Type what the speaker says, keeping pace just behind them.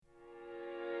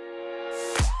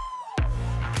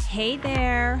Hey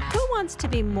there, who wants to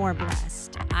be more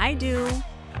blessed? I do.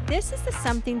 This is the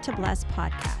Something to Bless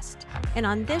podcast. And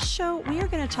on this show, we are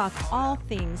going to talk all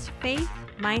things faith,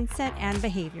 mindset, and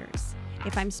behaviors.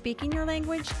 If I'm speaking your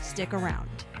language, stick around.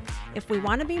 If we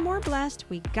want to be more blessed,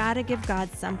 we got to give God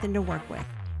something to work with.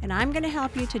 And I'm going to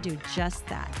help you to do just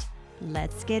that.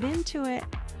 Let's get into it.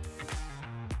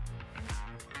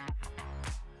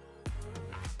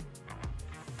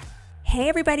 Hey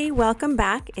everybody, welcome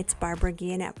back. It's Barbara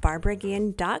Guillen at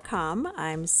barbaraguillen.com.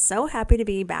 I'm so happy to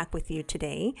be back with you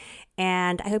today,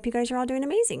 and I hope you guys are all doing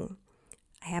amazing.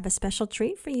 I have a special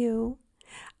treat for you.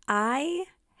 I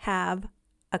have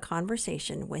a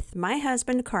conversation with my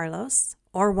husband, Carlos,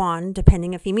 or Juan,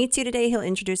 depending if he meets you today,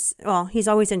 he's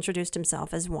always introduced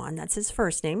himself as Juan. That's his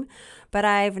first name, but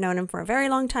I've known him for a very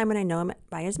long time, and I know him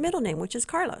by his middle name, which is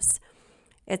Carlos.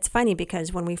 It's funny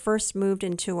because when we first moved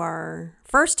into our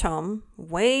first home,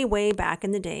 way back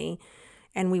in the day,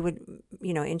 and we would,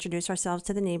 introduce ourselves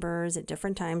to the neighbors at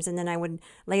different times. And then I would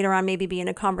later on maybe be in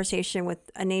a conversation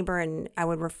with a neighbor and I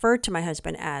would refer to my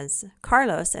husband as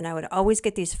Carlos. And I would always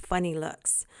get these funny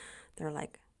looks. They're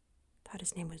like, I thought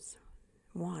his name was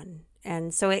Juan.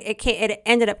 And so it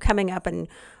ended up coming up and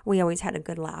we always had a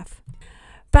good laugh.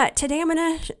 But today I'm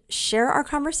going to share our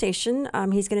conversation.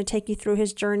 He's going to take you through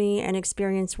his journey and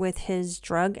experience with his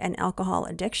drug and alcohol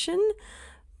addiction,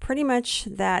 pretty much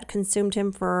that consumed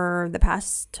him for the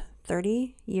past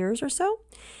 30 years or so.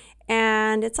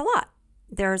 And it's a lot.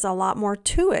 There's a lot more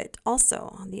to it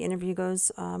also. The interview goes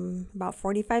about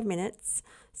 45 minutes.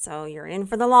 So you're in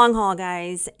for the long haul,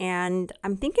 guys. And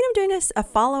I'm thinking of doing a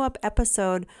follow-up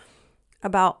episode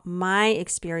about my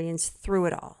experience through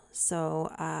it all.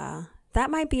 So, that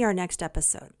might be our next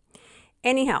episode.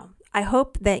 Anyhow, I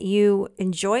hope that you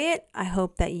enjoy it. I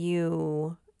hope that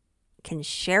you can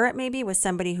share it maybe with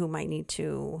somebody who might need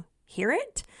to hear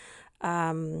it,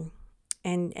 and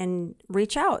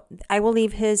reach out. I will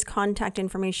leave his contact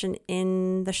information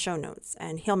in the show notes,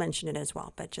 and he'll mention it as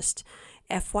well. But just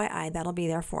FYI, that'll be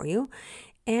there for you.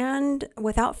 And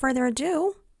without further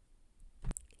ado,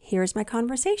 here's my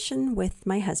conversation with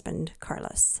my husband,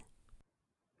 Carlos.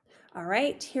 All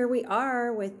right, here we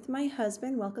are with my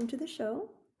husband. Welcome to the show.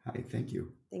 Hi, thank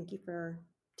you. Thank you for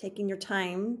taking your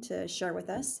time to share with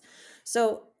us.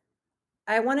 So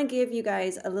I want to give you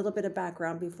guys a little bit of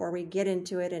background before we get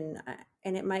into it, and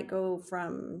it might go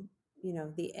from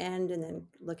the end and then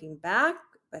looking back,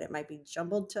 but it might be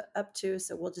jumbled up to.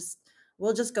 So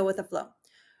we'll just go with the flow.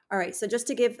 All right. So just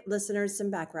to give listeners some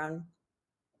background,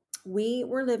 we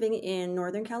were living in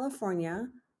Northern California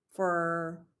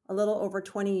for a little over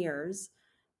 20 years.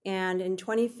 And in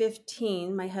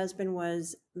 2015, my husband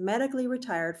was medically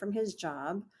retired from his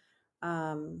job.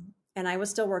 And I was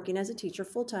still working as a teacher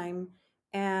full time.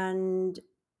 And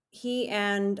he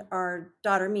and our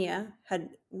daughter, Mia,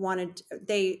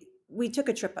 we took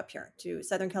a trip up here to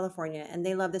Southern California, and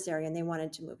they love this area and they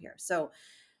wanted to move here. So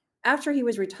after he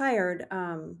was retired,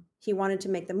 he wanted to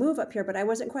make the move up here, but I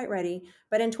wasn't quite ready.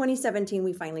 But in 2017,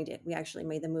 we finally did. We actually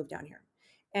made the move down here.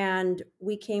 And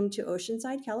we came to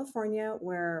Oceanside, California,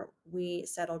 where we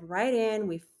settled right in.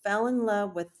 We fell in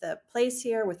love with the place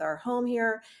here, with our home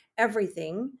here,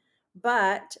 everything.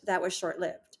 But that was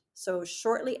short-lived. So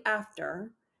shortly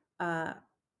after,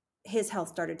 his health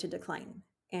started to decline.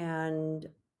 And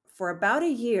for about a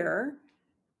year,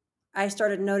 I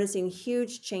started noticing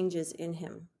huge changes in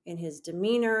him, in his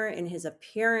demeanor, in his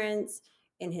appearance,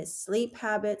 in his sleep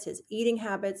habits, his eating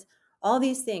habits, all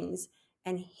these things.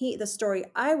 And the story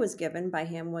I was given by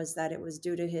him was that it was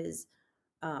due to his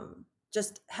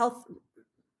just health,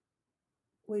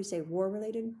 what do you say, war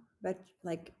related, but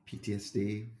like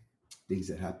PTSD, things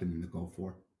that happen in the Gulf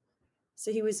War.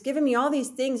 So he was giving me all these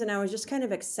things, and I was just kind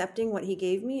of accepting what he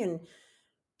gave me and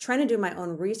trying to do my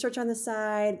own research on the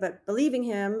side, but believing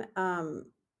him.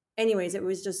 Anyways,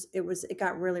 it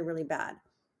got really, really bad.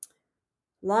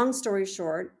 Long story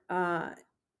short,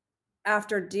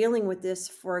 after dealing with this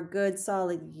for a good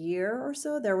solid year or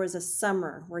so, there was a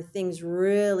summer where things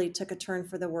really took a turn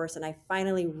for the worse. And I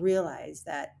finally realized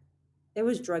that it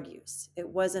was drug use. It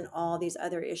wasn't all these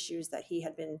other issues that he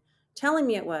had been telling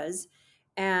me it was.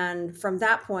 And from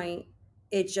that point,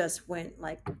 it just went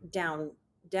like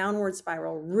downward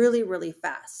spiral really, really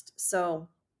fast. So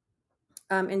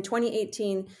in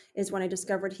 2018 is when I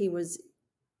discovered he was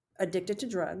addicted to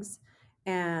drugs.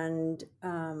 And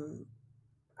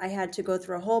I had to go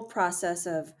through a whole process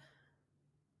of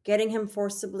getting him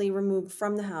forcibly removed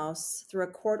from the house through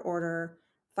a court order,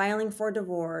 filing for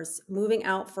divorce, moving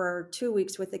out for 2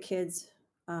 weeks with the kids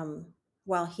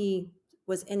while he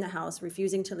was in the house,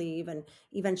 refusing to leave. And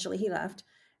eventually he left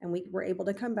and we were able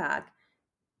to come back.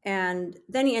 And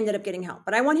then he ended up getting help.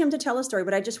 But I want him to tell a story,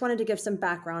 but I just wanted to give some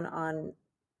background on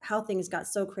how things got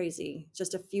so crazy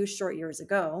just a few short years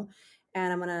ago.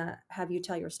 And I'm going to have you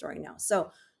tell your story now.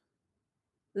 So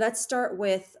let's start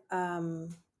with I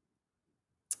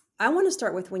want to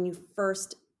start with when you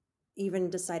first even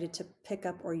decided to pick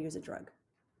up or use a drug.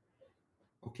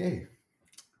 Okay.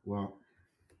 Well,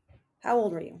 How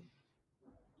old were you?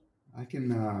 I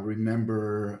can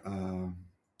remember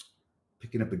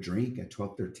picking up a drink at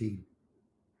 12, 13.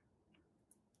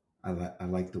 I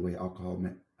liked the way alcohol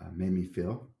made me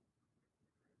feel.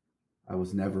 I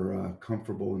was never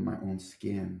comfortable in my own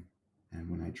skin. And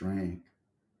when I drank,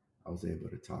 I was able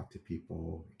to talk to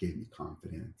people. It gave me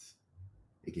confidence.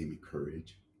 It gave me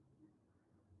courage.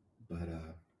 But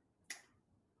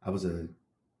I was a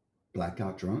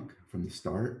blackout drunk from the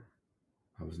start.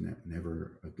 I was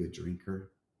never a good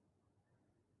drinker.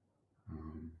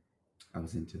 Um, I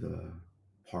was into the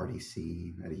party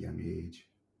scene at a young age,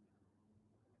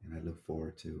 and I look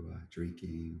forward to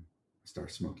drinking. I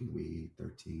started smoking weed,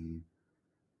 13.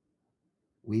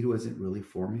 Weed wasn't really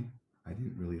for me. I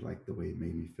didn't really like the way it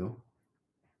made me feel.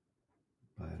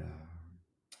 But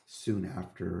soon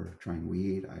after trying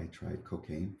weed, I tried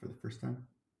cocaine for the first time.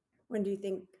 When do you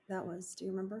think that was? Do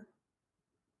you remember?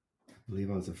 I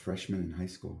believe I was a freshman in high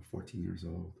school, 14 years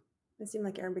old. It seemed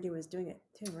like everybody was doing it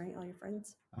too, right? All your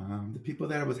friends. The people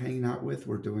that I was hanging out with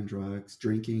were doing drugs,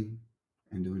 drinking,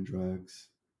 and doing drugs.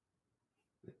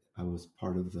 I was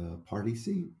part of the party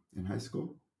scene in high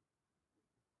school.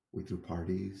 We threw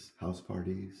parties, house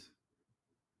parties.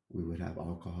 We would have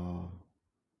alcohol,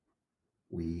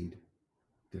 weed,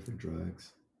 different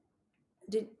drugs.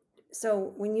 Did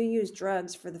so when you used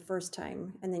drugs for the first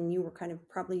time and then you were kind of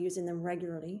probably using them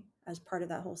regularly as part of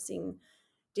that whole scene,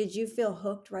 did you feel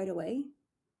hooked right away?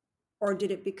 Or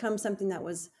did it become something that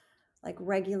was like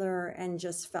regular and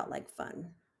just felt like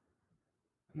fun?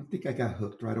 I don't think I got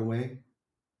hooked right away.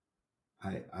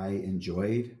 I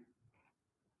enjoyed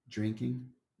drinking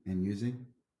and using.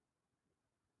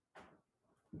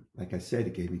 Like I said,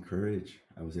 it gave me courage.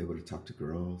 I was able to talk to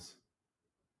girls.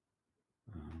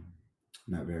 Um,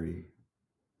 not very,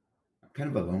 kind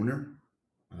of a loner,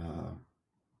 uh,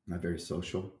 not very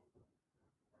social.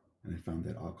 And I found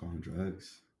that alcohol and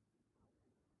drugs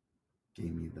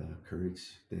gave me the courage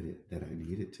that I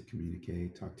needed to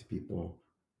communicate, talk to people,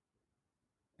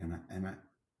 and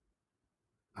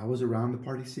I was around the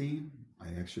party scene.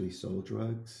 I actually sold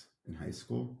drugs in high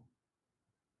school,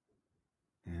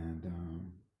 and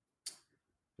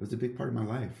it was a big part of my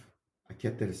life. I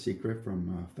kept it a secret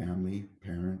from family,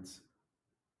 parents.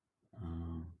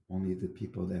 Only the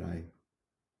people that I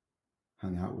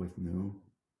hung out with knew.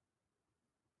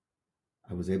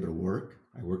 I was able to work.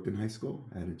 I worked in high school.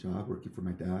 I had a job working for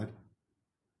my dad.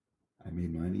 I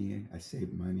made money. I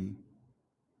saved money.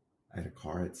 I had a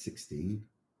car at 16.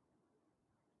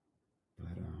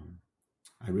 But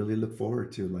I really look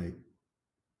forward to like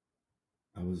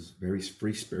I was very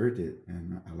free spirited,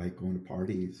 and I like going to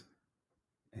parties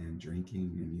and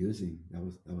drinking and using. That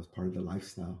was part of the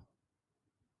lifestyle.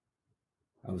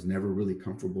 I was never really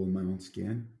comfortable in my own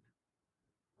skin,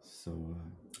 so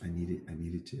I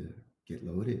needed to get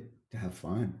loaded to have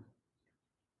fun.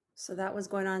 So that was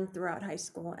going on throughout high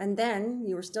school. And then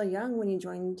you were still young when you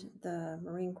joined the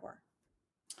Marine Corps.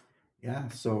 Yeah,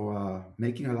 so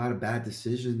making a lot of bad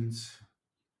decisions.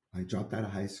 I dropped out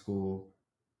of high school.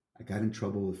 I got in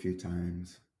trouble a few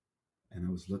times, and I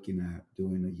was looking at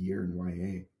doing a year in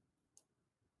YA.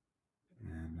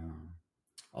 And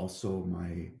also,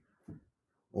 my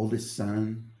oldest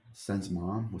son's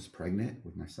mom was pregnant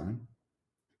with my son,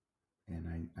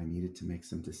 and I needed to make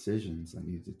some decisions. I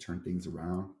needed to turn things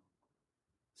around.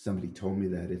 Somebody told me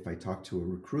that if I talked to a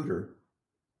recruiter,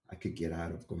 I could get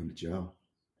out of going to jail,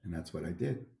 and that's what I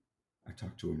did. I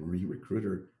talked to a Marine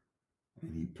recruiter,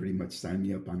 and he pretty much signed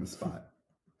me up on the spot.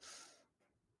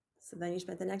 So then you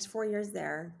spent the next 4 years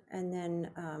there. And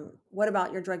then what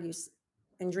about your drug use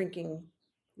and drinking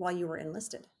while you were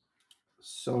enlisted?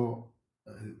 So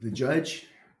the judge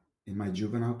in my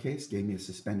juvenile case gave me a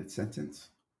suspended sentence.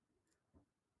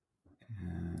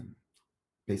 And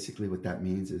basically, what that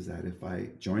means is that if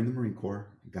I joined the Marine Corps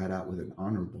and got out with an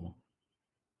honorable,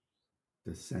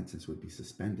 the sentence would be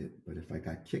suspended. But if I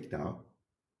got kicked out,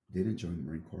 didn't join the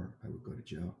Marine Corps, I would go to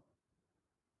jail.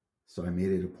 So I made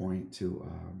it a point to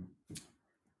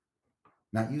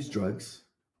not use drugs,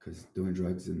 because doing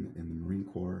drugs in the Marine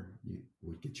Corps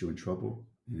would get you in trouble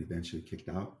and eventually kicked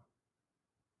out.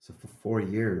 So for 4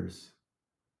 years,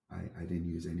 I didn't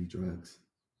use any drugs.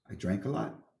 I drank a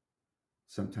lot.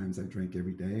 Sometimes I drank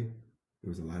every day. There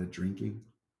was a lot of drinking,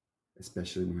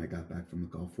 especially when I got back from the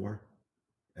Gulf War.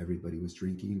 Everybody was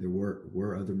drinking. There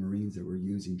were other Marines that were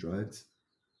using drugs.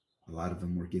 A lot of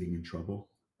them were getting in trouble,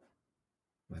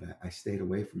 but I stayed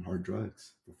away from hard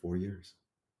drugs for 4 years.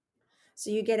 So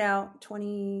you get out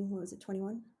 20, what was it,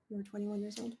 21? You were 21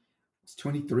 years old? It's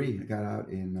 23. I got out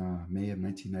in May of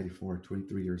 1994,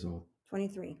 23 years old.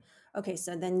 23. Okay,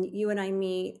 so then you and I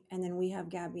meet, and then we have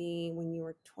Gabby when you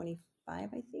were 25,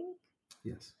 I think.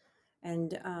 Yes.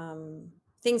 And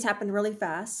things happened really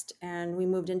fast, and we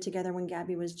moved in together when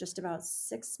Gabby was just about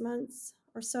 6 months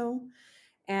or so.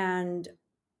 And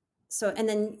so, and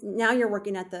then now you're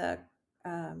working at the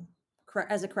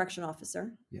as a correctional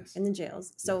officer. Yes. In the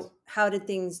jails. So Yes. how did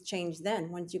things change then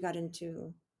once you got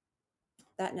into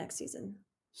that next season?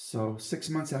 So 6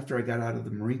 months after I got out of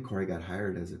the Marine Corps, I got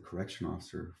hired as a correction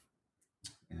officer,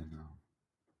 and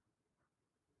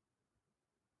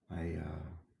I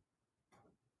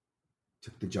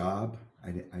took the job.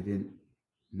 I didn't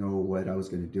know what I was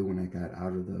going to do when I got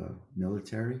out of the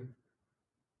military.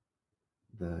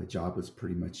 The job was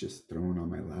pretty much just thrown on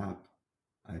my lap.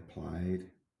 I applied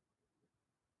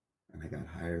and I got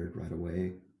hired right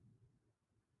away.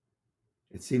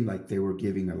 It seemed like they were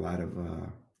giving a lot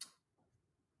of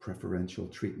preferential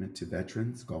treatment to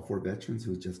veterans, Gulf War veterans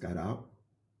who just got out.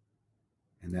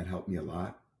 And that helped me a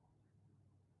lot.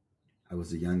 I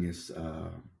was the youngest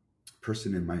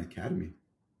person in my academy.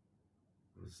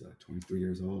 I was 23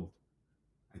 years old.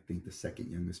 I think the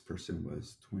second youngest person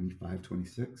was 25,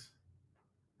 26.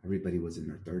 Everybody was in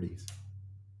their 30s.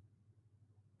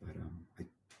 But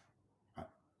I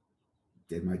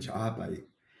did my job. I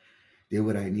did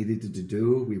what I needed to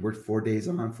do. We worked 4 days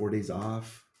on, 4 days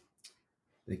off.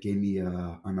 That gave me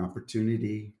an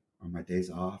opportunity on my days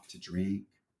off to drink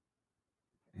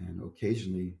and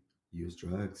occasionally use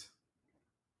drugs.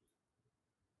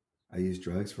 I used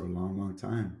drugs for a long, long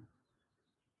time.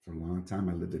 For a long time,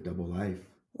 I lived a double life.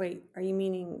 Wait, are you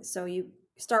meaning, so you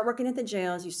start working at the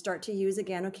jails, you start to use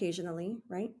again occasionally,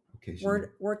 right? Occasionally.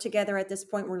 We're together at this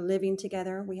point. We're living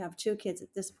together. We have 2 kids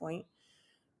at this point.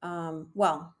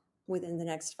 Well, within the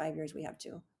next 5 years, we have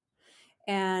 2.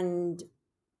 And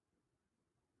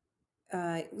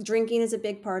drinking is a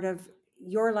big part of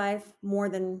your life more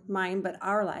than mine, but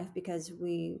our life, because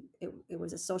it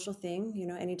was a social thing. You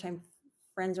know, anytime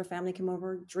friends or family came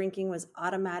over, drinking was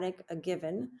automatic, a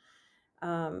given.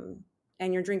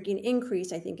 And your drinking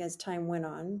increased, I think, as time went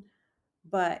on.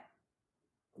 But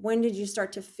when did you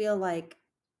start to feel like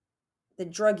the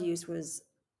drug use was,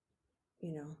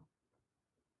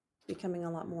 becoming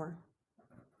a lot more?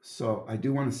 So I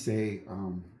do want to say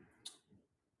a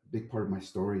big part of my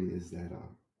story is that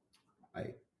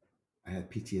I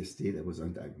had PTSD that was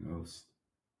undiagnosed,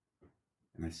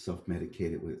 and I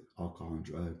self-medicated with alcohol and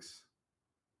drugs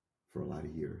for a lot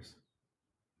of years.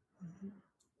 Mm-hmm.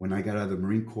 When I got out of the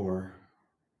Marine Corps,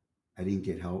 I didn't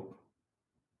get help.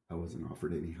 I wasn't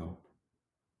offered any help.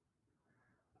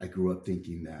 I grew up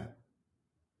thinking that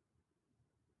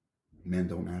men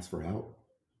don't ask for help.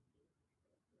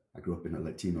 I grew up in a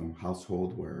Latino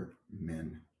household where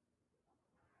men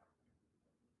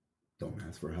don't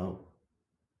ask for help.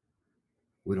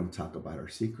 We don't talk about our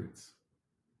secrets.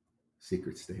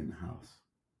 Secrets stay in the house.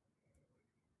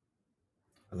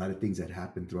 A lot of things that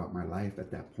happened throughout my life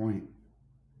at that point,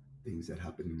 things that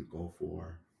happened in the Gulf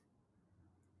War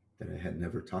that I had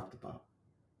never talked about.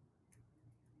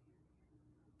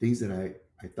 Things that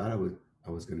I thought I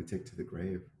was going to take to the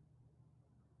grave.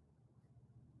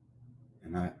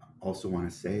 And I also want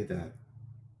to say that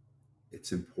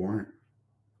it's important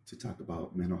to talk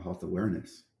about mental health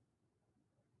awareness.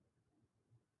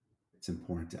 It's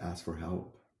important to ask for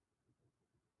help.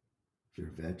 If you're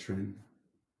a veteran,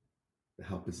 the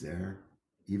help is there.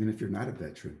 Even if you're not a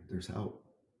veteran, there's help.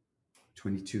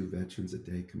 22 veterans a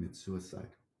day commit suicide.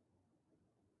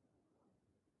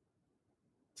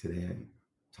 Today, I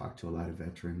talk to a lot of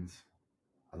veterans.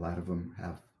 A lot of them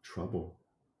have trouble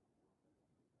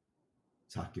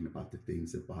talking about the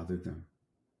things that bother them.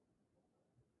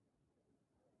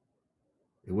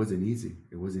 It wasn't easy.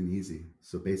 It wasn't easy.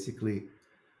 So basically,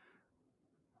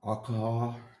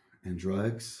 alcohol and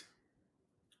drugs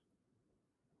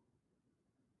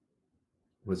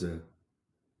was a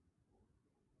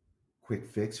quick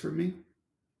fix for me.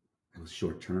 It was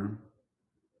short term.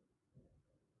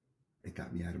 It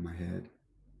got me out of my head.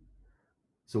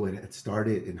 So it had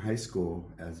started in high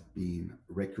school as being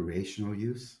recreational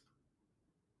use,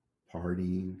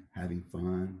 partying, having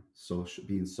fun, social,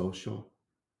 being social.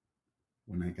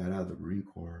 When I got out of the Marine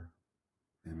Corps,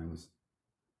 and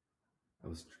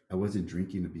I wasn't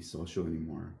drinking to be social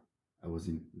anymore. I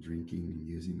wasn't drinking and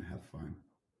using to have fun.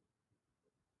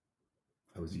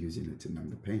 I was using it to numb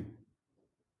the pain.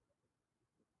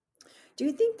 Do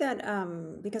you think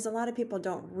that because a lot of people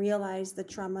don't realize the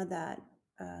trauma that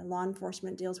law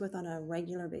enforcement deals with on a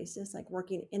regular basis, like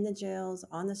working in the jails,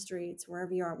 on the streets,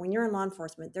 wherever you are, when you're in law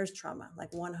enforcement, there's trauma,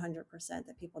 like 100%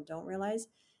 that people don't realize.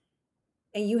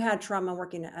 And you had trauma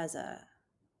working as a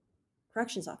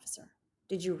corrections officer.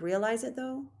 Did you realize it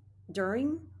though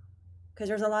during? Because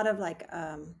there's a lot of like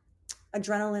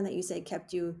adrenaline that you say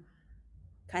kept you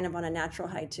kind of on a natural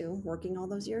high too, working all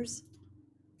those years.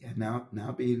 Yeah,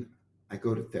 now being I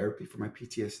go to therapy for my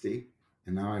PTSD,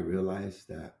 and now I realize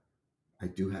that I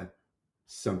do have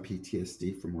some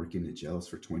PTSD from working in jails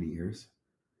for 20 years.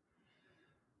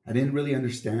 I didn't really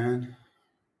understand.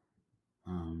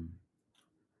 Um,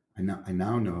 I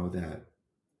now know that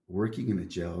working in the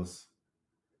jails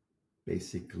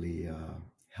basically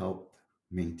helped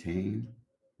maintain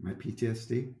my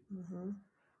PTSD. Mm-hmm.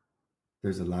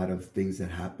 There's a lot of things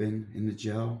that happen in the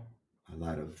jail, a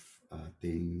lot of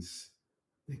things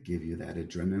that give you that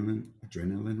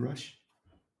adrenaline rush,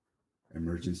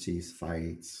 emergencies,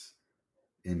 fights,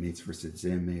 inmates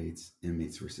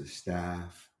versus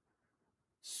staff,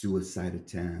 suicide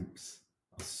attempts,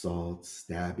 assaults,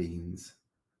 stabbings.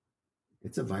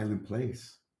 It's a violent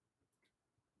place.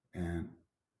 And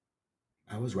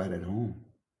I was right at home.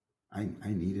 I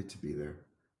needed to be there.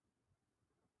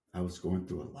 I was going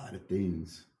through a lot of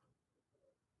things,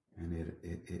 and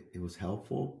it was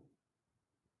helpful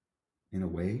in a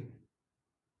way.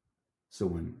 So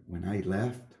when I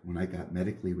left, when I got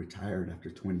medically retired after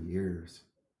 20 years,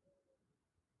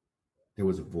 there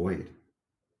was a void.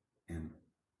 And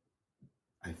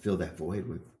I fill that void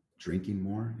with drinking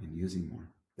more and using more.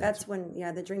 That's when,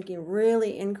 yeah, the drinking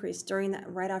really increased during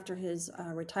that, right after his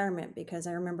retirement, because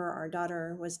I remember our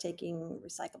daughter was taking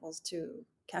recyclables to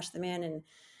cash them in, and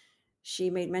she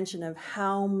made mention of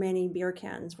how many beer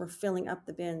cans were filling up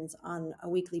the bins on a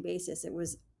weekly basis. It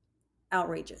was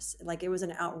outrageous. Like it was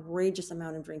an outrageous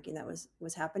amount of drinking that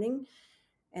was happening.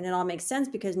 And it all makes sense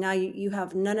because now you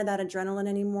have none of that adrenaline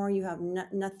anymore. You have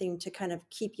nothing to kind of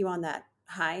keep you on that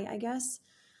high, I guess.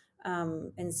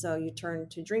 And so you turn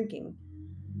to drinking.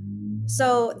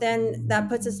 So then that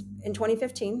puts us in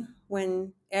 2015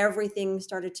 when everything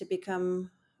started to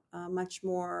become much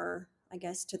more, I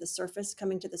guess, to the surface,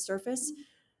 coming to the surface.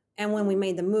 And when we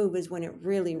made the move is when it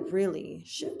really, really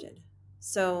shifted.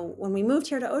 So when we moved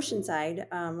here to Oceanside,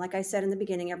 like I said in the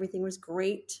beginning, everything was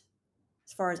great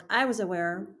as far as I was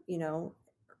aware,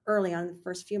 early on the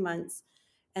first few months.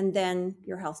 And then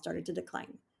your health started to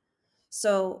decline.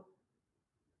 So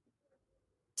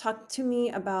talk to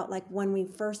me about like when we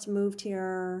first moved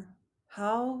here,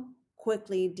 how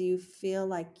quickly do you feel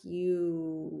like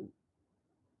you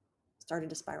started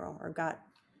to spiral or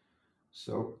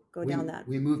So go down we that?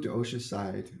 we moved to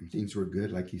Oceanside, and things were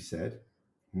good, like you said,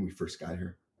 when we first got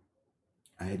here.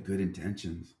 I had good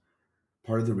intentions.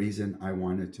 Part of the reason I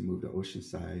wanted to move to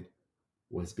Oceanside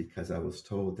was because I was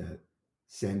told that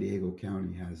San Diego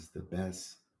County has the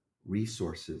best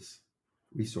resources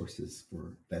resources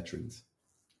for veterans.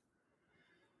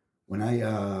 When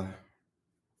I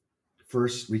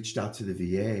first reached out to the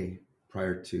VA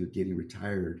prior to getting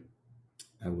retired,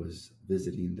 I was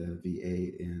visiting the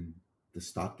VA in the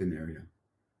Stockton area.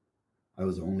 I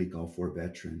was the only Gulf War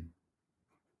veteran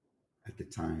at the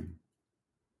time,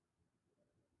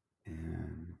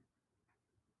 and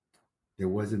there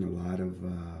wasn't a lot of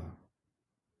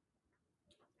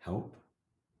help.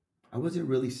 I wasn't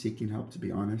really seeking help, to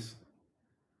be honest.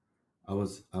 I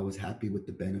was happy with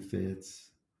the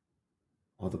benefits,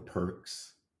 all the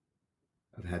perks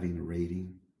of having a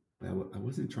rating, but I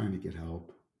wasn't trying to get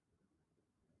help.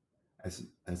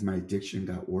 As my addiction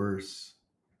got worse,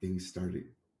 things started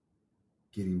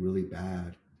getting really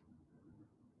bad.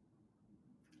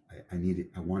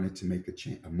 I wanted to make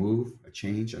a move, a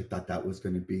change. I thought that was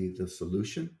going to be the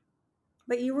solution.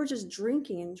 But you were just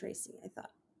drinking and Tracy, I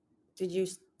thought. Did you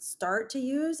start to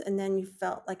use and then you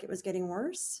felt like it was getting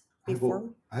worse I've before?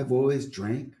 I've always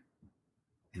drank,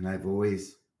 and I've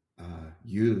always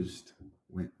used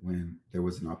when there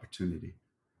was an opportunity.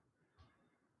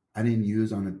 I didn't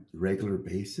use on a regular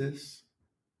basis,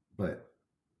 but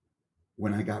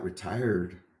when I got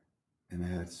retired and I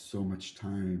had so much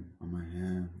time on my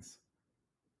hands,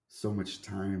 so much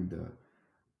time to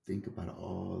think about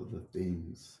all the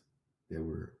things that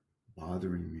were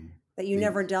bothering me, That you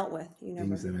never dealt with. You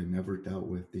things never. that I never dealt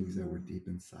with, things that were Mhm. deep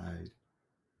inside.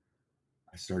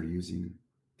 I started using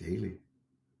daily.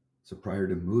 So prior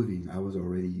to moving, I was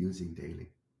already using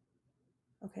daily.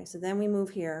 Okay, so then we move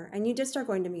here and you did start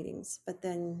going to meetings, but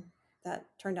then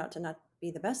that turned out to not be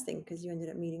the best thing because you ended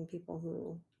up meeting people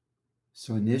who.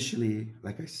 So initially,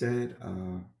 like I said,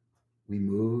 we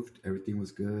moved. Everything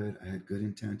was good. I had good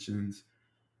intentions.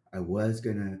 I was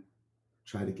going to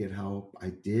try to get help. I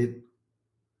did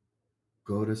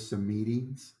go to some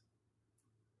meetings,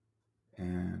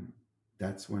 and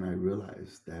that's when I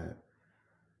realized that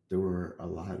there were a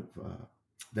lot of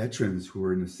veterans who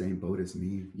were in the same boat as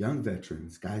me, young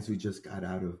veterans, guys who just got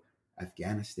out of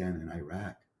Afghanistan and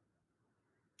Iraq.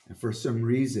 And for some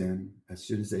reason, as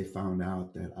soon as they found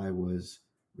out that I was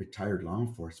retired law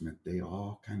enforcement, they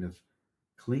all kind of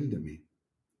cling to me.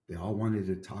 They all wanted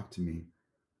to talk to me.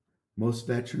 Most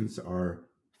veterans are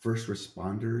first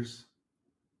responders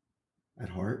at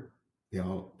heart. They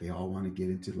all want to get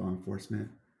into law enforcement.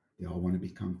 They all want to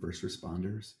become first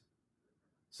responders.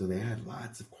 So they had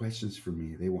lots of questions for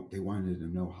me. They wanted to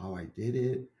know how I did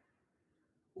it,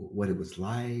 what it was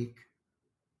like.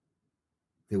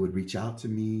 They would reach out to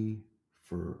me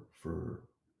for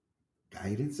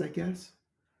guidance, I guess.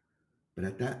 But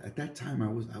at that time, I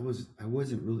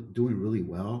wasn't really doing really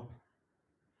well.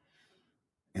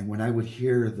 And when I would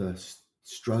hear the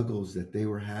struggles that they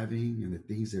were having and the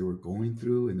things they were going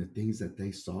through and the things that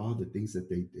they saw, the things that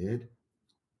they did,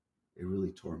 it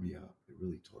really tore me up. It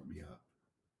really tore me up.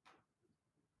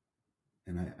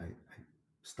 And I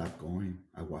stopped going.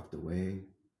 I walked away,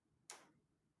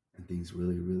 and things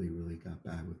really, really, really got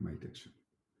bad with my addiction.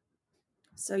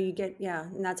 So you get, yeah,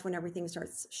 and that's when everything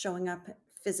starts showing up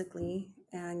physically,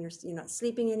 and you're not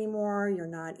sleeping anymore, you're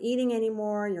not eating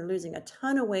anymore, you're losing a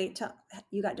ton of weight.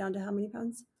 You got down to how many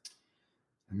pounds?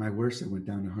 And my worst, I went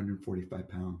down to 145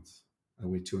 pounds. I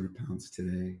weigh 200 pounds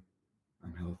today.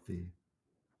 I'm healthy.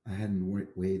 I hadn't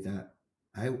weighed that.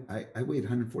 I weighed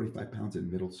 145 pounds in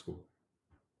middle school.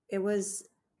 It was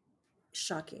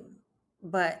shocking,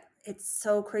 but it's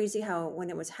so crazy how when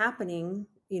it was happening,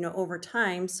 over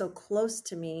time, so close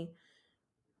to me,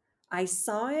 I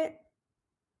saw it,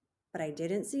 but I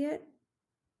didn't see it.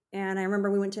 And I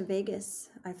remember we went to Vegas.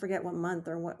 I forget what month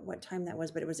or what time that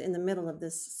was, but it was in the middle of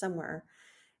this somewhere.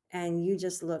 And you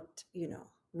just looked,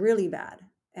 really bad.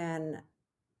 And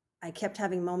I kept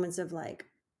having moments of like,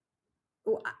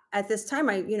 at this time,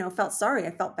 I, felt sorry.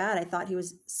 I felt bad. I thought he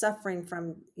was suffering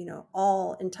from,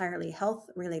 all entirely health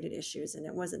related issues, and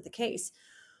it wasn't the case.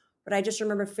 But I just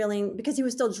remember feeling, because he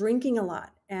was still drinking a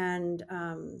lot, and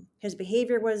his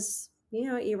behavior was,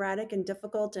 erratic and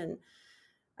difficult. And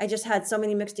I just had so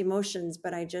many mixed emotions,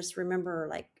 but I just remember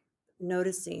like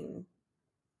noticing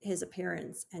his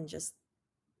appearance and just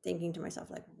thinking to myself,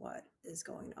 like, what is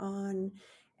going on?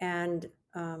 And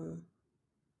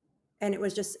and it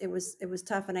was just, it was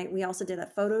tough. And we also did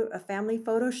a family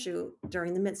photo shoot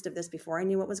during the midst of this before I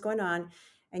knew what was going on.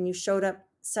 And you showed up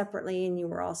separately, and you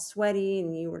were all sweaty,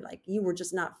 and you were like, you were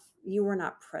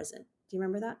not present. Do you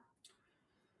remember that?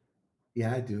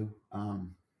 Yeah, I do.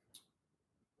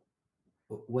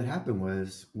 What happened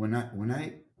was when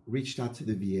I reached out to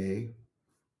the VA,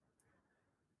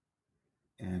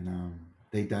 and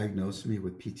they diagnosed me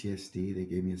with PTSD. They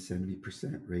gave me a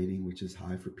 70% rating, which is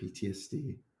high for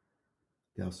PTSD.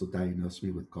 They also diagnosed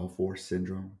me with Gulf War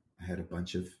syndrome. I had a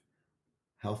bunch of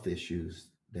health issues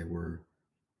that were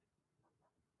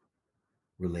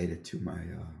related to my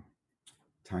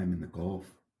time in the Gulf.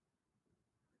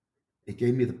 It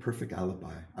gave me the perfect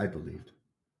alibi, I believed,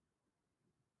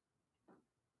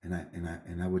 and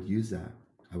I would use that.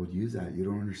 I would use that. You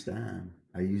don't understand.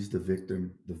 I used the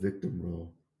victim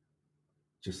role,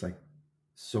 just like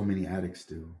so many addicts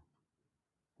do.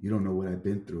 You don't know what I've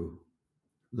been through.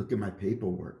 Look at my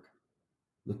paperwork.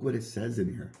 Look what it says in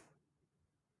here.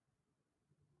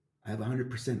 I have a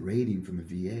 100% rating from the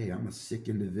VA. I'm a sick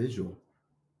individual.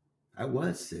 I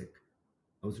was sick.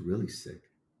 I was really sick.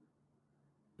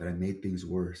 But I made things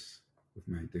worse with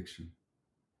my addiction.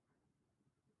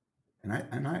 And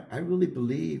I really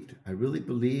believed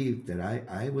that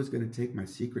I was going to take my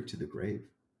secret to the grave.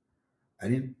 I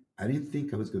didn't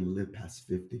think I was going to live past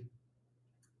 50.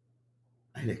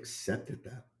 I had accepted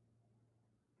that.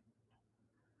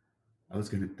 I was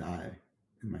going to die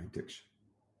in my addiction.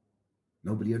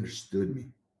 Nobody understood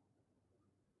me.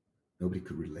 Nobody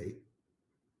could relate.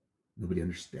 Nobody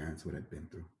understands what I've been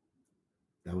through.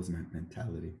 That was my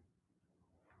mentality.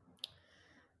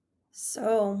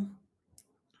 So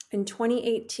in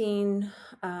 2018,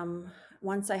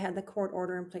 once I had the court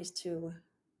order in place to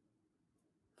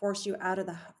force you out of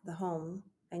the home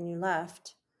and you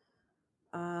left,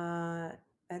 I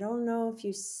don't know if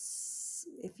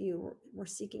you were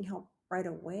seeking help right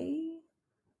away,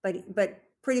 but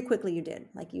pretty quickly you did.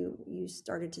 Like you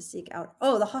started to seek out,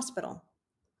 the hospital.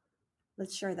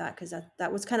 Let's share that, because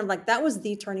that was kind of like, that was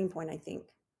the turning point, I think.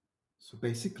 So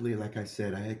basically, like I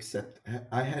said,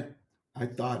 I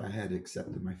thought I had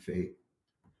accepted my fate.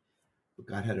 But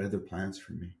God had other plans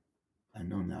for me. I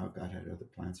know now God had other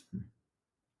plans for me.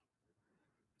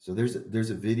 So there's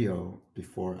a video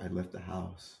before I left the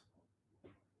house.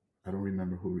 I don't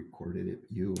remember who recorded it,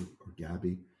 you or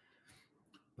Gabby,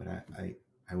 but I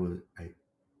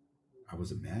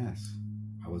was a mess.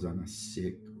 I was on a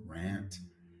sick rant,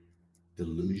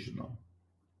 delusional,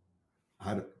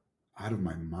 out of, out of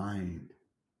my mind,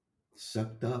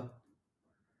 sucked up.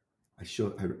 I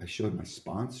showed my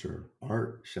sponsor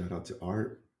Art. Shout out to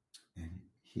Art, and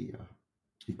he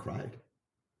cried.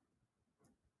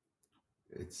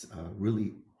 It's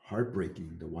really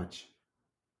heartbreaking to watch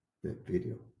that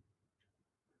video.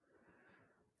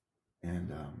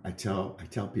 And I tell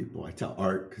people, I tell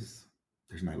Art, because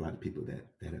there's not a lot of people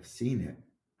that have seen it,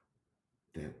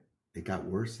 that it got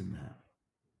worse than that.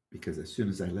 Because as soon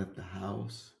as I left the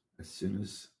house, as soon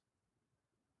as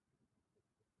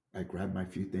I grabbed my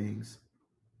few things,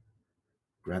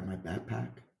 grabbed my backpack,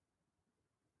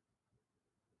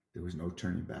 there was no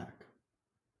turning back.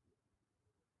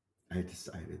 I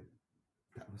decided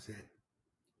that was it.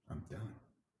 I'm done.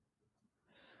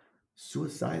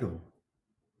 Suicidal,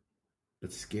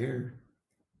 but scared.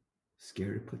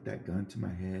 Scared to put that gun to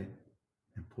my head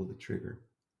and pull the trigger.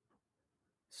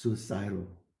 Suicidal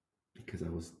because I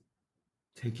was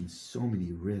taking so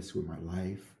many risks with my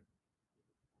life,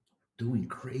 doing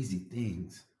crazy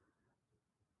things,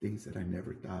 things that I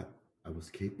never thought I was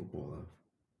capable of.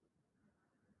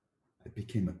 I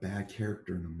became a bad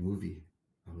character in a movie.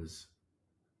 I was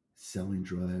selling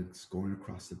drugs, going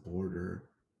across the border,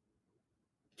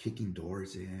 kicking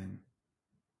doors in.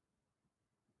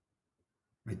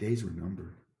 My days were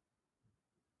numbered.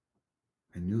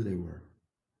 I knew they were.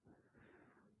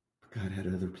 But God had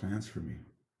other plans for me.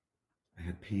 I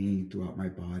had pain throughout my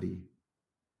body.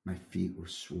 My feet were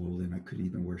swollen. I couldn't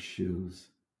even wear shoes.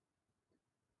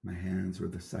 My hands were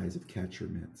the size of catcher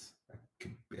mitts. I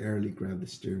could barely grab the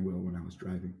steering wheel when I was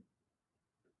driving.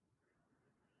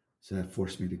 So that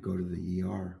forced me to go to the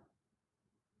ER.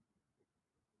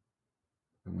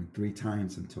 I went 3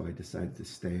 times until I decided to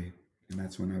stay. And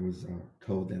that's when I was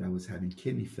told that I was having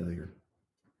kidney failure,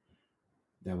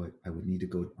 that I would need to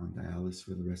go on dialysis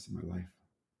for the rest of my life.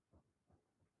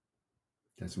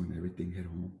 That's when everything hit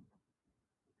home.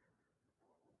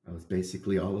 I was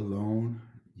basically all alone.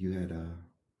 You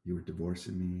were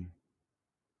divorcing me.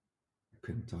 I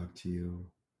couldn't talk to you.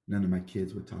 None of my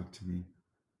kids would talk to me.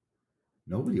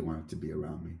 Nobody wanted to be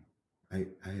around me. I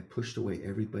had pushed away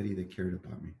everybody that cared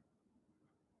about me.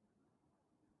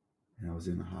 And I was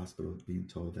in the hospital being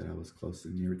told that I was close to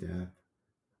near death.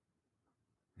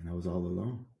 And I was all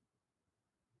alone.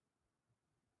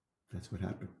 That's what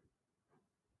happened.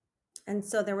 And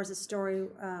so there was a story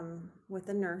with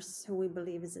a nurse who we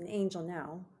believe is an angel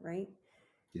now, right?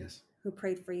 Yes. Who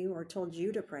prayed for you or told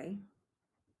you to pray.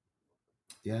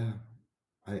 Yeah.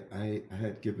 I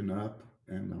had given up,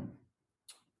 and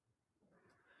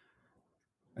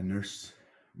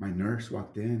my nurse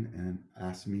walked in and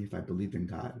asked me if I believed in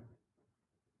God.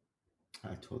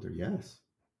 I told her, yes,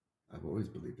 I've always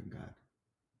believed in God.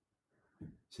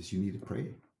 She says, you need to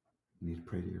pray. You need to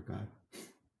pray to your God.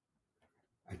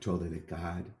 I told her that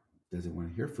God doesn't want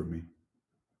to hear from me.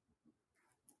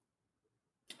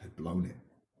 I'd blown it.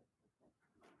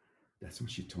 That's when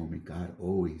she told me, God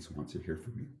always wants to hear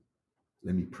from you.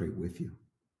 Let me pray with you.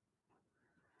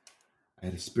 I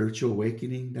had a spiritual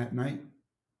awakening that night.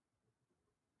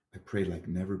 I prayed like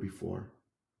never before.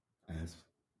 I asked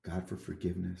God for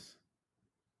forgiveness.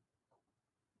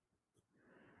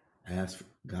 I asked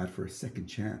God for a second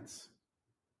chance.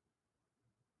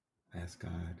 I asked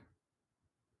God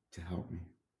to help me.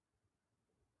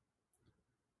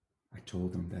 I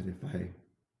told him that if I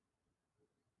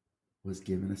was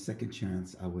given a second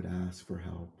chance, I would ask for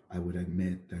help. I would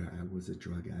admit that I was a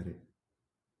drug addict.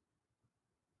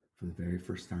 For the very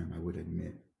first time, I would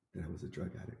admit that I was a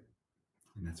drug addict.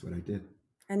 And that's what I did.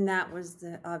 And that was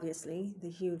obviously the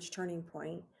huge turning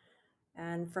point.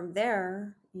 And from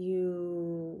there,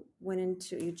 you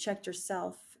checked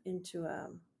yourself into a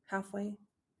halfway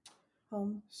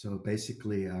home. So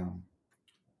basically, the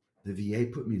VA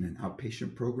put me in an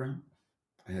outpatient program.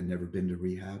 I had never been to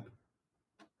rehab.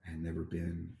 I had never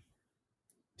been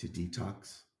to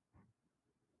detox.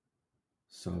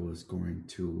 So I was going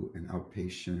to an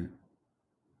outpatient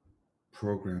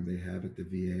program they have at the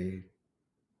VA,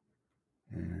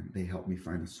 and they helped me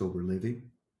find a sober living.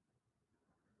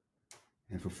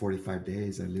 And for 45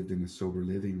 days, I lived in a sober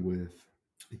living with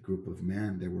a group of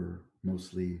men. They were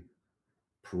mostly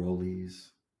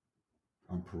parolees,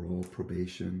 on parole,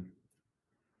 probation,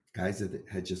 guys that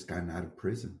had just gotten out of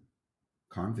prison,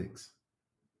 convicts.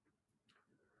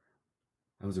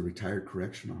 I was a retired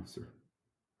correction officer.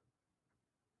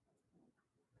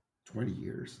 20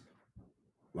 years,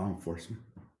 law enforcement.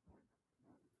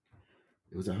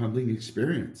 It was a humbling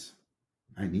experience.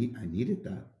 I needed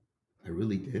that. I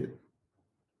really did.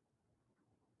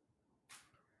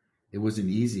 It wasn't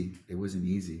easy. It wasn't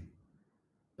easy.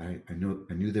 But I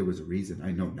knew there was a reason.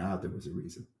 I know now there was a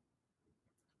reason.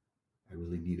 I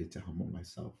really needed to humble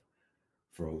myself.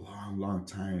 For a long, long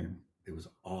time, it was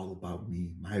all about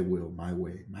me, my will, my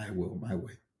way, my will, my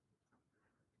way.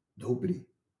 Nobody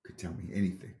could tell me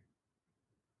anything.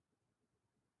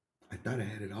 I thought I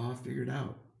had it all figured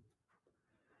out.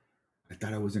 I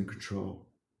thought I was in control.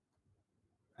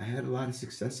 I had a lot of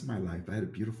success in my life. I had a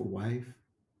beautiful wife,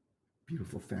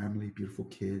 beautiful family, beautiful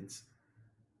kids,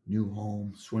 new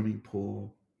home, swimming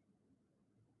pool.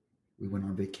 We went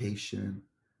on vacation.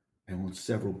 I owned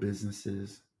several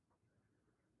businesses.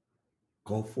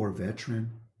 Gulf War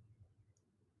veteran,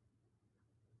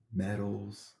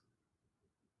 medals,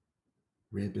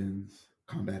 ribbons,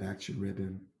 combat action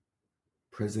ribbon,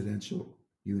 presidential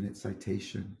unit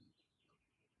citation.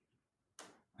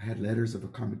 I had letters of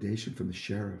accommodation from the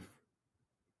sheriff.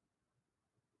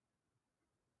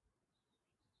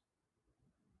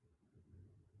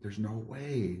 There's no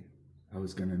way I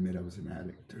was going to admit I was an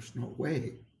addict. There's no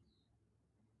way.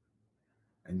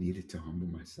 I needed to humble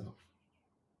myself.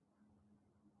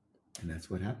 And that's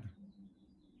what happened.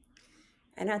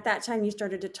 And at that time, you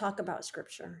started to talk about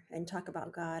scripture and talk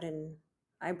about God. And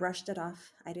I brushed it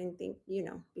off. I didn't think,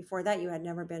 before that, you had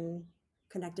never been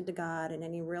connected to God in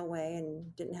any real way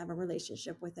and didn't have a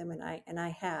relationship with him. And I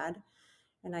had,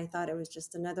 and I thought it was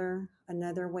just another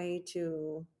way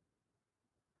to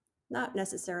not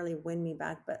necessarily win me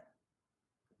back, but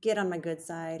get on my good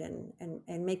side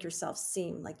and make yourself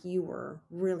seem like you were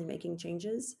really making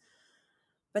changes.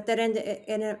 But that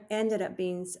ended up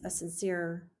being a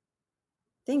sincere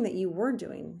thing that you were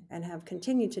doing and have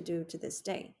continued to do to this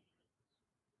day.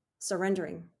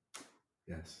 Surrendering.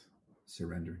 Yes,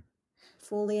 surrendering.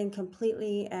 Fully and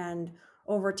completely, and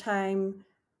over time,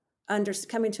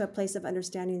 coming to a place of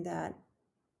understanding that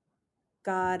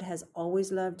God has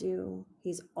always loved you.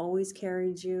 He's always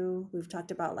carried you. We've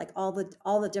talked about like all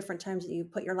the different times that you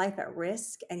put your life at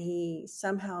risk and he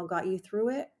somehow got you through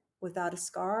it without a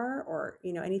scar or,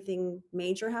 anything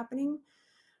major happening.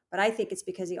 But I think it's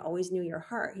because he always knew your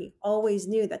heart. He always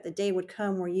knew that the day would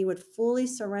come where you would fully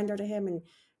surrender to him and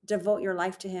devote your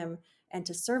life to him and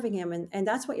to serving him. And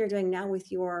that's what you're doing now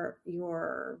with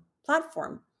your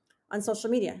platform on social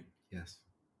media. Yes.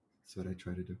 That's what I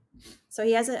try to do. So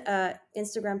he has a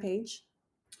Instagram page.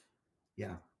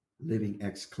 Yeah. Living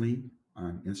X Clean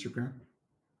on Instagram.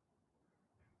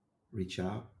 Reach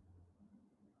out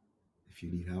if you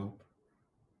need help.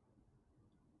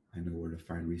 I know where to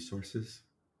find resources.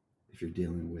 If you're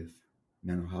dealing with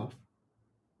mental health,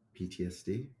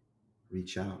 PTSD,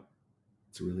 reach out.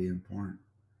 It's really important.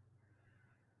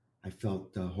 I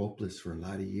felt hopeless for a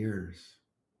lot of years.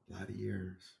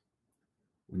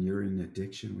 When you're in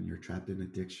addiction, when you're trapped in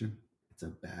addiction, it's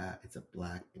a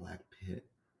black pit.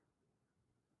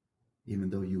 Even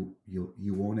though you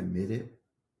won't admit it,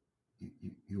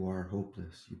 you are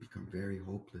hopeless. You become very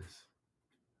hopeless.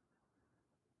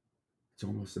 It's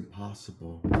almost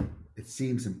impossible. It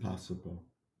seems impossible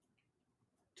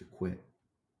to quit.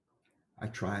 I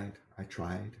tried. I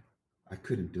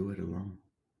couldn't do it alone.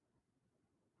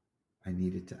 I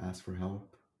needed to ask for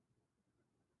help.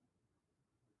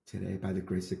 Today, by the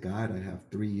grace of God, I have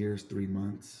 3 years, 3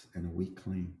 months, and a week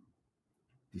clean.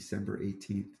 December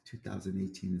 18th,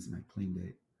 2018 is my clean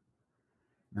date.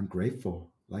 I'm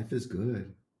grateful. Life is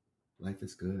good. Life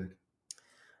is good.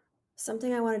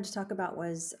 Something I wanted to talk about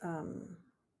was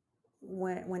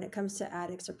when it comes to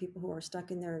addicts or people who are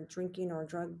stuck in their drinking or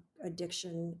drug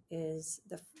addiction is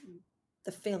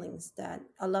the feelings that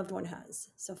a loved one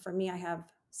has. So for me, I have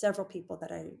several people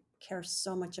that I care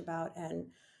so much about and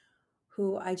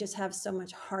who I just have so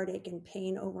much heartache and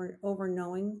pain over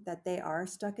knowing that they are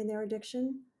stuck in their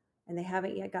addiction and they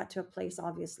haven't yet got to a place,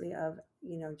 obviously, of,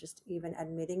 just even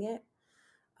admitting it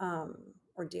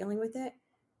or dealing with it.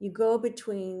 You go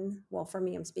between, well, for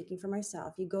me, I'm speaking for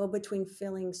myself, you go between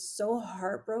feeling so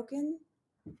heartbroken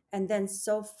and then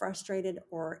so frustrated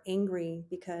or angry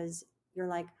because you're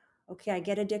like, okay, I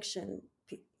get addiction.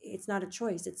 It's not a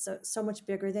choice. It's so much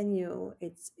bigger than you.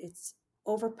 It's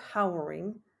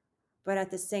overpowering. But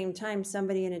at the same time,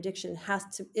 somebody in addiction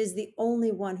is the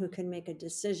only one who can make a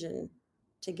decision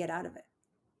to get out of it.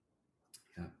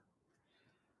 Yeah.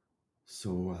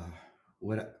 So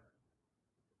what I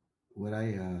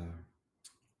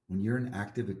when you're in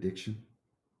active addiction,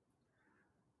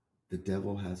 the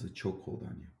devil has a chokehold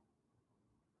on you,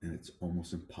 and it's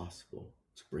almost impossible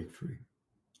to break free.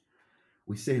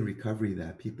 We say in recovery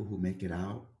that people who make it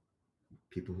out,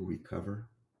 people who recover,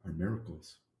 are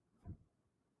miracles.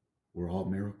 We're all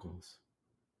miracles.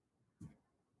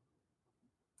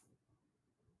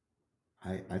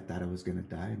 I thought I was going to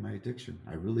die in my addiction.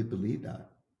 I really believe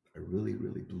that. I really,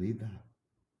 really believe that.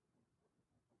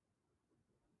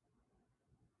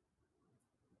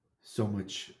 So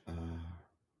much,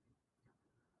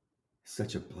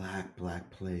 such a black,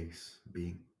 black place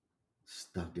being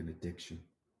stuck in addiction.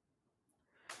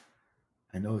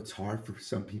 I know it's hard for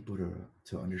some people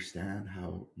to understand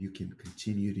how you can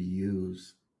continue to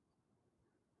use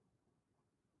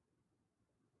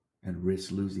and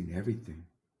risk losing everything,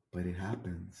 but it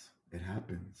happens. It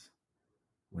happens.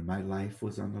 When my life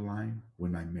was on the line,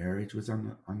 when my marriage was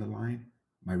on the line,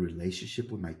 my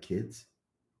relationship with my kids,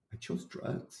 I chose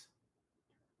drugs.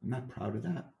 I'm not proud of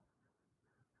that,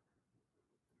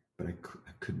 but I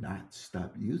could not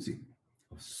stop using.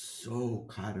 I was so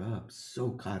caught up,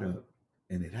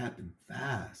 and it happened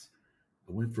fast.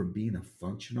 I went from being a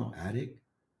functional addict,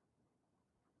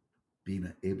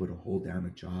 being able to hold down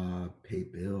a job, pay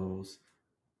bills,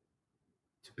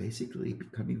 to basically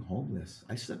becoming homeless.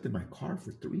 I slept in my car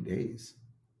for 3 days,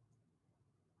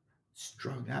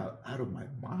 strung out of my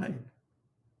mind.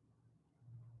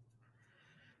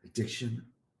 Addiction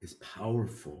is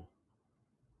powerful,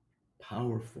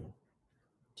 powerful.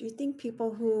 Do you think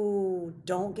people who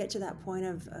don't get to that point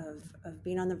of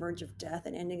being on the verge of death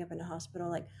and ending up in a hospital,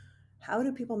 like, how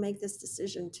do people make this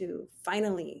decision to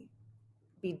finally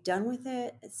be done with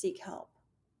it and seek help?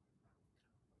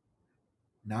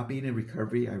 Now being in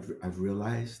recovery, I've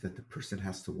realized that the person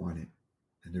has to want it.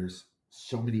 And there's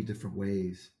so many different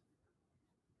ways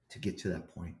to get to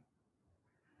that point.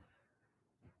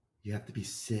 You have to be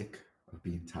sick of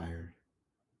being tired.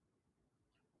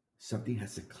 Something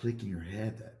has to click in your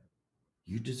head that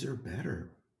you deserve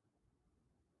better.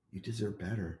 You deserve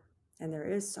better. And there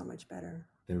is so much better.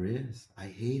 There is. I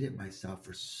hated myself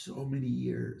for so many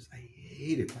years. I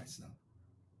hated myself.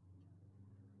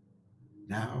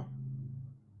 Now,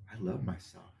 I love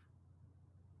myself.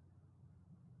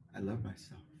 I love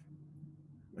myself.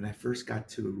 When I first got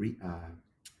to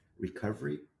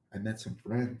recovery, I met some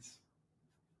friends,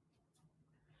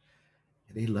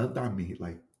 and they loved on me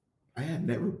like I had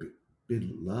never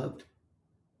been loved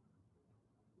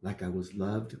like I was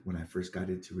loved when I first got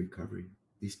into recovery.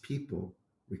 These people,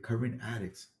 recovering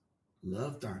addicts,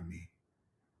 loved on me.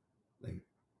 Like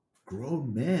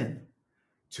grown men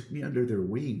took me under their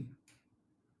wing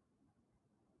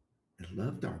and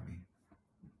loved on me.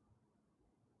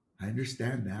 I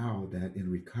understand now that in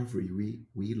recovery,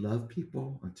 we love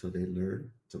people until they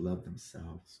learn to love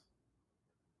themselves.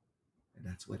 And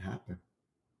that's what happened.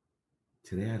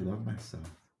 Today, I love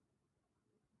myself.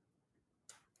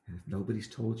 And if nobody's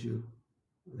told you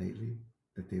lately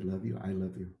that they love you, I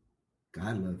love you.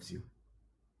 God loves you.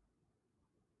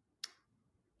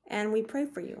 And we pray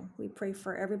for you. We pray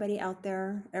for everybody out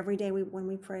there. Every day when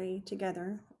we pray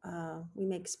together, we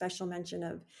make special mention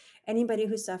of anybody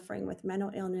who's suffering with mental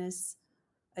illness,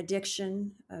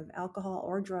 addiction of alcohol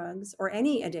or drugs, or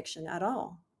any addiction at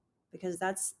all, because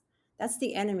that's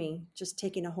the enemy just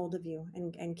taking a hold of you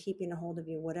and keeping a hold of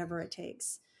you, whatever it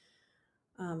takes.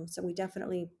 So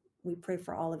we pray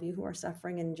for all of you who are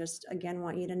suffering, and just again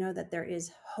want you to know that there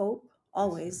is hope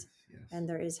always, Yes. and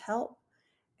there is help,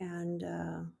 and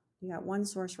you got one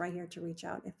source right here to reach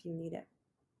out if you need it.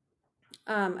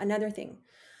 Another thing,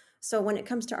 so when it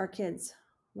comes to our kids,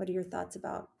 what are your thoughts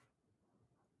about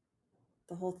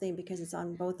the whole thing? Because it's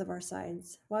on both of our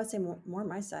sides. Well, I'd say more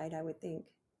my side, I would think.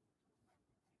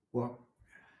 Well,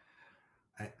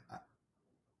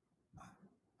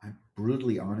 I'm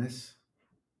brutally honest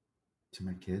to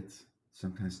my kids,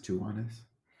 sometimes too honest.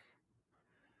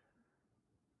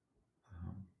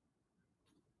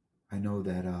 I know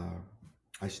that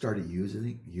I started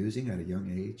using at a young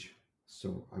age,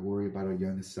 so I worry about our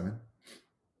youngest son.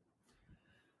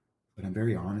 But I'm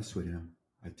very honest with him.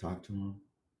 I talk to him.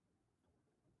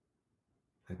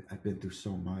 I've been through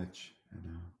so much, and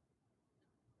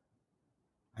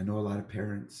I know a lot of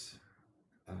parents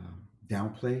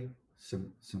downplay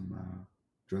some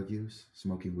drug use,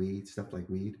 smoking weed, stuff like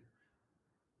weed.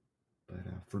 But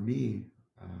for me,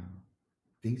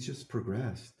 things just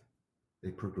progressed. They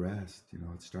progressed. You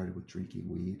know, it started with drinking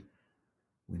weed,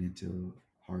 went into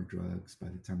hard drugs by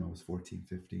the time I was 14,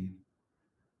 15.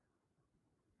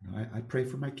 You know, I pray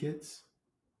for my kids.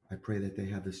 I pray that they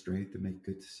have the strength to make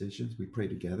good decisions. We pray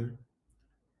together.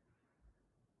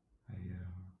 I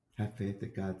have faith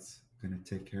that God's going to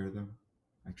take care of them.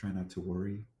 I try not to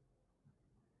worry.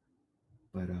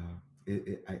 But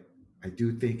I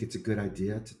do think it's a good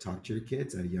idea to talk to your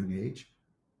kids at a young age.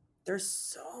 There's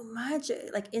so much,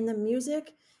 like in the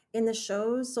music, in the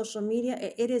shows, social media,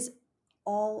 it is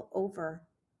all over.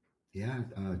 Yeah,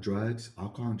 drugs,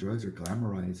 alcohol and drugs are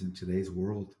glamorized in today's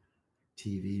world.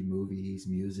 TV, movies,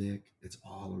 music, it's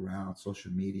all around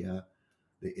social media,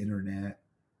 the internet.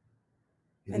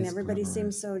 It And is everybody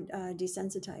seems glamorized. so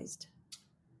desensitized.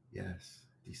 Yes,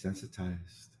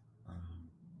 desensitized. Um,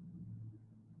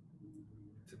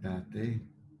 it's a bad thing.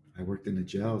 I worked in the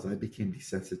jails. I became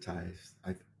desensitized.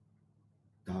 I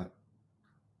thought,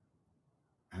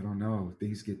 I don't know,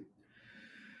 things get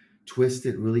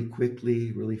twisted really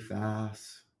quickly, really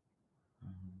fast.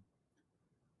 Um,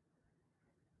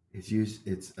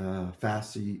 it's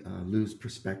fast to lose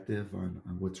perspective on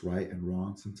what's right and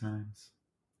wrong sometimes.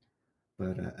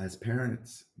 But as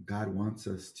parents, God wants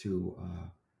us to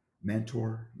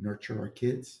mentor, nurture our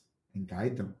kids, and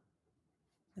guide them.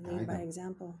 Lead Guide by them.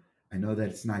 example. I know that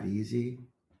it's not easy.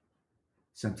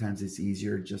 Sometimes it's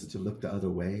easier just to look the other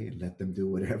way and let them do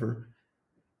whatever.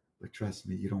 But trust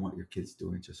me, you don't want your kids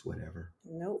doing just whatever.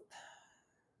 Nope.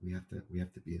 We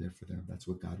have to be there for them. That's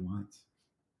what God wants.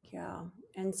 Yeah.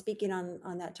 And speaking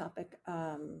on that topic,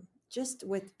 just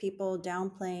with people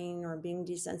downplaying or being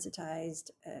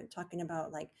desensitized, talking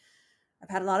about like, I've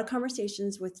had a lot of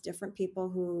conversations with different people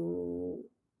who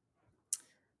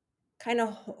kind of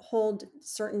hold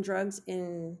certain drugs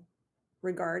in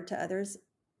regard to others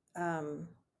um,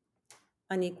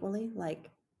 unequally. Like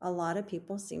a lot of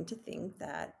people seem to think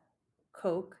that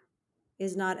Coke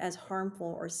is not as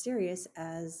harmful or serious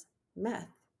as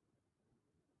meth.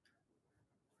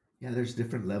 Yeah, there's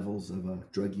different levels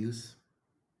of drug use.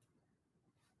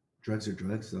 Drugs are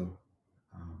drugs, though.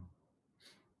 Um,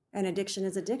 And addiction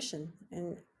is addiction.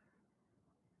 And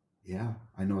yeah,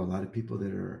 I know a lot of people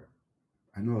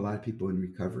in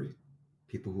recovery,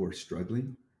 people who are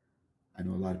struggling. I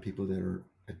know a lot of people that are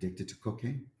addicted to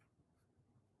cocaine.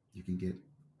 You can get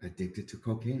addicted to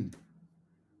cocaine.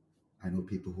 I know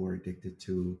people who are addicted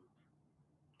to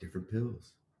different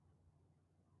pills,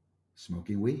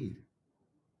 smoking weed.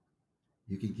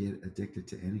 You can get addicted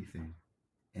to anything,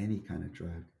 any kind of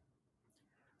drug.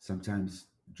 Sometimes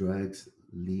drugs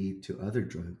lead to other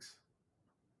drugs.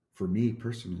 For me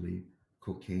personally,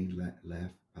 cocaine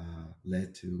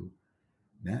led to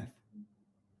meth.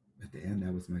 At the end,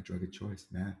 that was my drug of choice,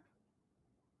 meth.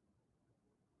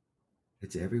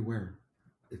 It's everywhere.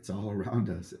 It's all around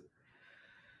us.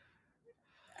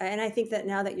 I think that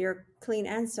now that you're clean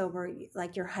and sober,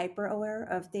 like you're hyper aware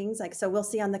of things. Like, so we'll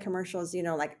see on the commercials,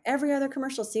 like every other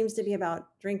commercial seems to be about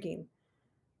drinking.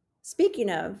 Speaking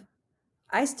of,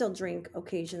 I still drink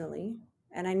occasionally.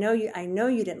 And I know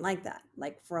you didn't like that.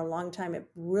 Like for a long time, it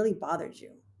really bothered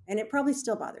you. And it probably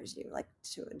still bothers you, like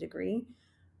to a degree.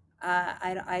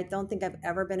 I don't think I've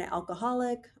ever been an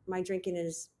alcoholic. My drinking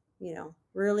is,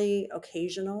 really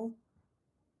occasional.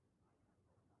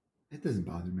 It doesn't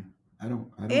bother me. I don't.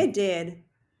 It did.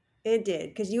 It did.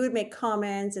 Because you would make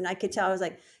comments, and I could tell. I was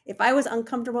like, if I was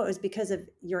uncomfortable, it was because of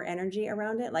your energy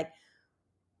around it. Like,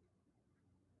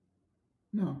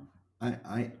 No,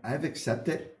 I've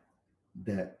accepted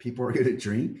that people are going to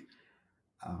drink.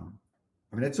 Um,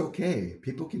 I mean, it's okay.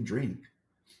 People can drink.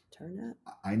 turn up.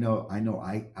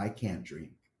 I can't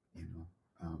drink. You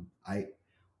know, I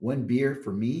one beer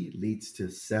for me leads to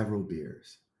several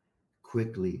beers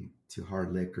quickly to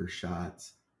hard liquor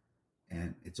shots,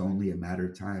 and it's only a matter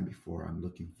of time before I'm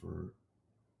looking for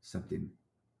something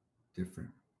different,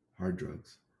 hard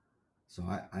drugs. So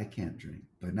I can't drink,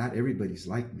 but not everybody's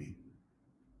like me.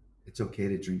 It's okay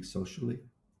to drink socially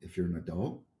if you're an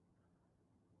adult,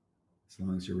 as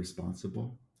long as you're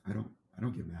responsible. I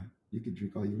don't get mad. You can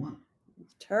drink all you want.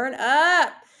 Turn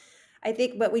up. I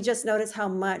think, but we just noticed how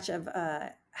much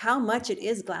it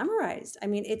is glamorized. I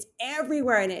mean, it's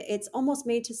everywhere, and it's almost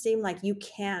made to seem like you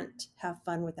can't have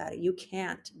fun without it. You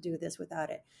can't do this without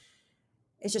it.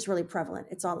 It's just really prevalent.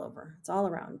 It's all over. It's all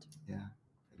around. Yeah,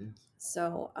 it is.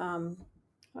 So, all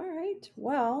right.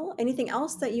 Well, anything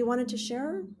else that you wanted to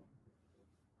share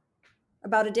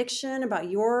about addiction, about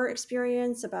your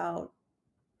experience, about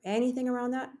anything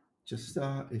around that? Just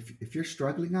if you're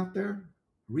struggling out there,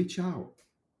 reach out.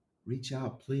 Reach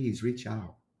out, please. Reach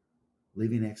out.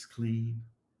 Living X Clean.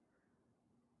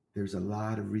 There's a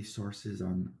lot of resources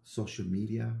on social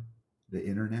media, the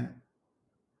internet.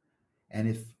 And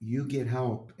if you get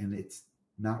help and it's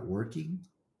not working,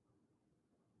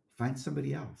 find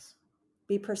somebody else.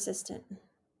 Be persistent.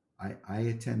 I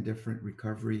attend different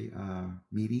recovery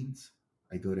meetings.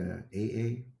 I go to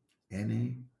AA,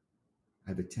 NA.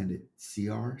 I've attended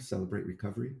CR, Celebrate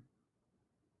Recovery.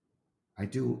 I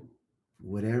do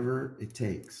whatever it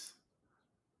takes.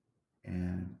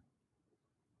 And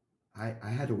I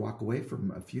had to walk away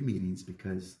from a few meetings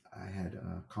because I had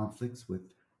conflicts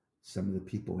with some of the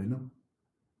people in them.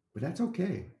 But that's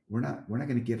okay. We're not going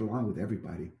to get along with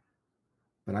everybody.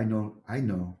 But I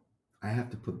know I have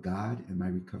to put God and my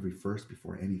recovery first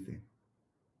before anything.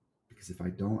 Because if I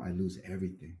don't, I lose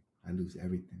everything. I lose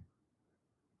everything.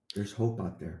 There's hope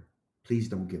out there. Please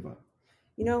don't give up.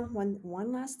 You know,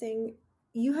 one last thing.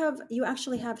 You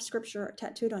actually have scripture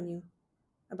tattooed on you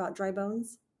about dry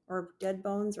bones or dead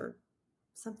bones or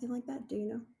something like that. Do you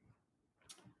know?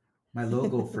 My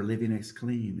logo for Living X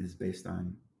Clean is based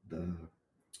on the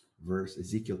verse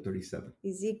Ezekiel 37.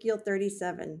 Ezekiel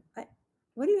 37.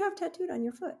 What do you have tattooed on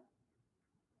your foot?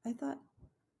 I thought.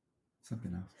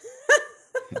 Something else.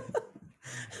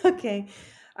 Okay.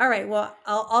 All right. Well,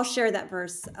 I'll share that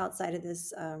verse outside of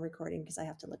this recording because I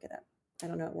have to look it up. I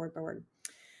don't know it word by word.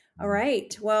 All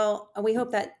right. Well, we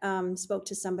hope that spoke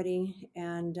to somebody,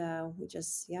 and we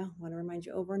just want to remind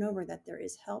you over and over that there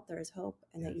is help, there is hope,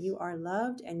 and that you are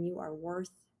loved and you are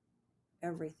worth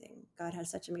everything. God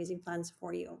has such amazing plans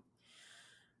for you.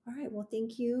 All right. Well,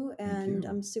 thank you, and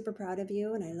I'm super proud of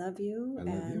you, and I love you. I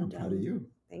love you. I'm proud of you.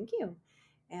 Thank you,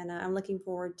 and I'm looking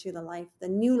forward to the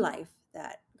new life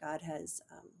that God has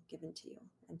given to you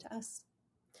and to us.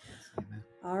 Amen.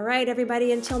 All right,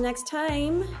 everybody, until next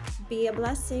time, be a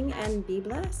blessing and be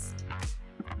blessed.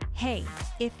 Hey,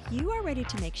 if you are ready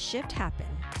to make shift happen,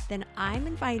 then I'm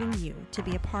inviting you to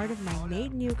be a part of my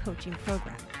Made New coaching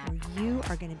program, where you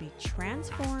are going to be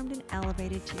transformed and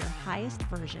elevated to your highest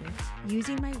version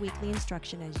using my weekly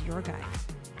instruction as your guide.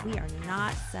 We are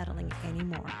not settling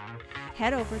anymore.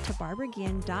 Head over to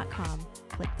BarbaraGuillen.com,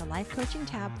 click the Life Coaching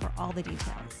tab for all the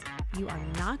details. You are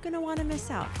not going to want to miss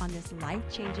out on this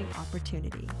life-changing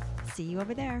opportunity. See you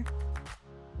over there.